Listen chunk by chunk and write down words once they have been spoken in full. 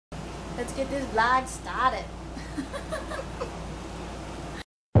Let's get this vlog started.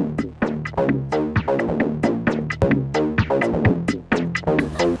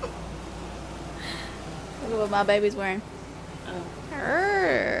 Look at what my baby's wearing.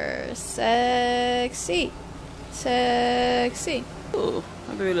 Sexy. Sexy. Ooh,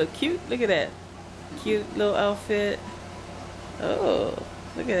 my baby look cute. Look at that. Cute little outfit. Oh,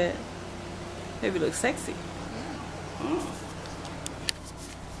 look at that. Baby looks sexy.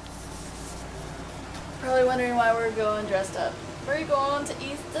 Probably wondering why we're going dressed up. We're going to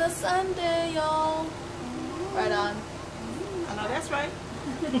Easter Sunday, y'all. Right on. I know that's right.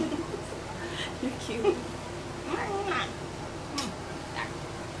 You're cute.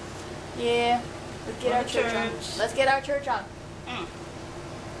 Yeah. Let's get our church on. Let's get our church on.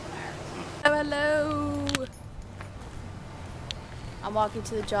 Hello. I'm walking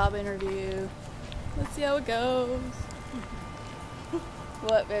to the job interview. Let's see how it goes.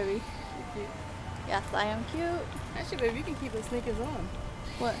 What, baby? Yes, I am cute. Actually, baby, you can keep the sneakers on.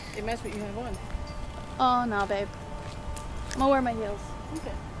 What? They match what you have on. Oh, no, babe. I'm gonna wear my heels.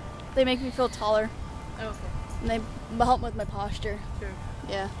 Okay. They make me feel taller. Oh, okay. And they help with my posture. Sure.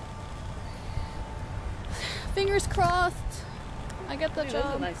 Yeah. Fingers crossed. I get the Those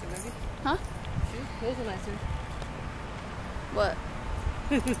job. are nicer, baby. Huh? Those are nicer. What?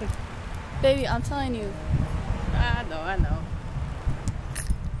 Baby, I'm telling you. I know.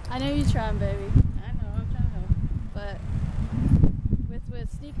 I know you're trying, baby. I know, I'm trying to help. But with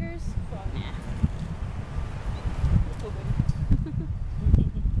sneakers, nah. Oh, baby.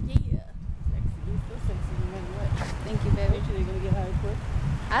 Yeah. Sexy. You're still sexy no matter what. Thank you, baby. Eventually they're gonna get hired quick.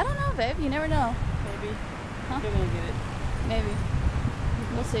 I don't know, babe. You never know. Maybe. Huh? They're gonna get it. Maybe.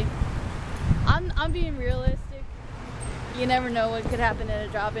 We'll see. I'm being realistic. You never know what could happen in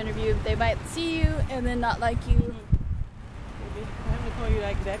a job interview. They might see you and then not like you. Maybe. I'm gonna call you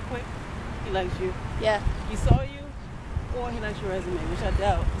like that quick. He likes you. Yeah. He saw you, or he likes your resume, which I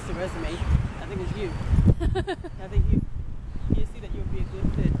doubt it's the resume. I think it's you. I think you see that you'll be a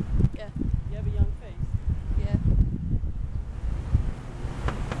good fit. Yeah. You have a young face. Yeah.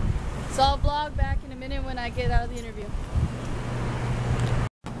 So I'll vlog back in a minute when I get out of the interview.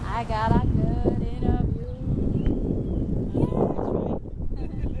 I got a good interview.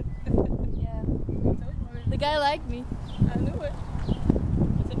 Yeah. The guy liked me. I knew it.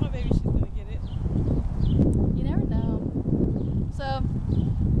 I said my baby, she's gonna get it. You never know. So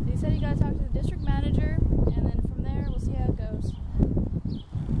they said you gotta talk to the district manager, and then from there we'll see how it goes.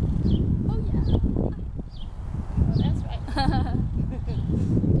 Oh yeah. Oh, that's right.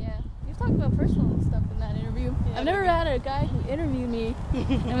 Yeah. We've talked about personal stuff in that interview. Yeah, I've never had a guy who interviewed me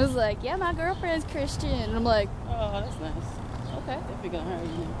and was like, yeah, my girlfriend's Christian. And I'm like, Oh, that's nice. okay. Definitely gonna hire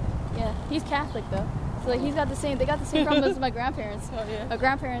you. Yeah. He's Catholic though. So like they got the same problems as my grandparents. Oh yeah. My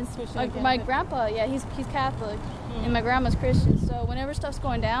grandparents, Christian my Catholic. grandpa, yeah, he's Catholic, and my grandma's Christian. So whenever stuff's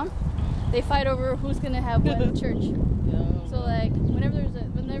going down, they fight over who's gonna have what in church. Yo. So like whenever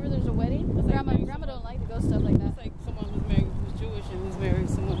there's a wedding, grandma don't like to go stuff like that. It's like someone who's married who's Jewish and who's married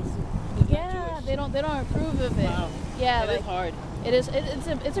someone who's Yeah, not Jewish. they don't approve of it. Wow. Yeah, That like is hard. it is.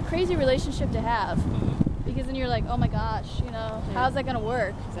 It's a crazy relationship to have because then you're like, oh my gosh, how's that gonna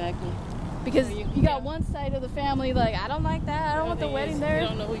work? Exactly. Because So you got one side of the family like, I don't like that. I don't want the wedding there. You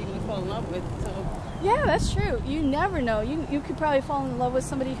don't know who you're gonna fall in love with. So Yeah, that's true. You never know. You could probably fall in love with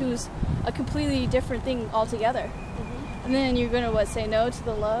somebody who's a completely different thing altogether. And then you're going to, say no to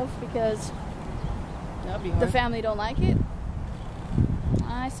the love because that'd be hard. the family don't like it?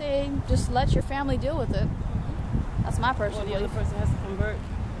 I say just let your family deal with it. That's my personal Well, the other belief. person has to convert.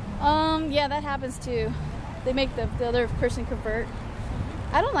 Yeah, that happens too. They make the other person convert.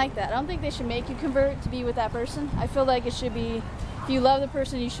 I don't like that. I don't think they should make you convert to be with that person. I feel like it should be, if you love the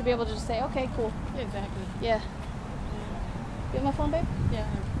person, you should be able to just say, okay, cool. Yeah, exactly. Yeah. You have my phone, babe? Yeah.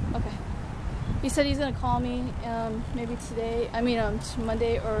 Okay. He said he's gonna call me maybe today.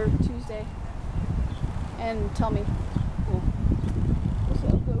 Monday or Tuesday, and tell me. Cool. We'll see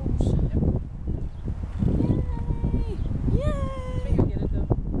how it goes. Yay! Yay! I think you'll get it though.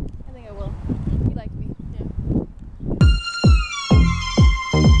 I think I will. He liked me. Yeah.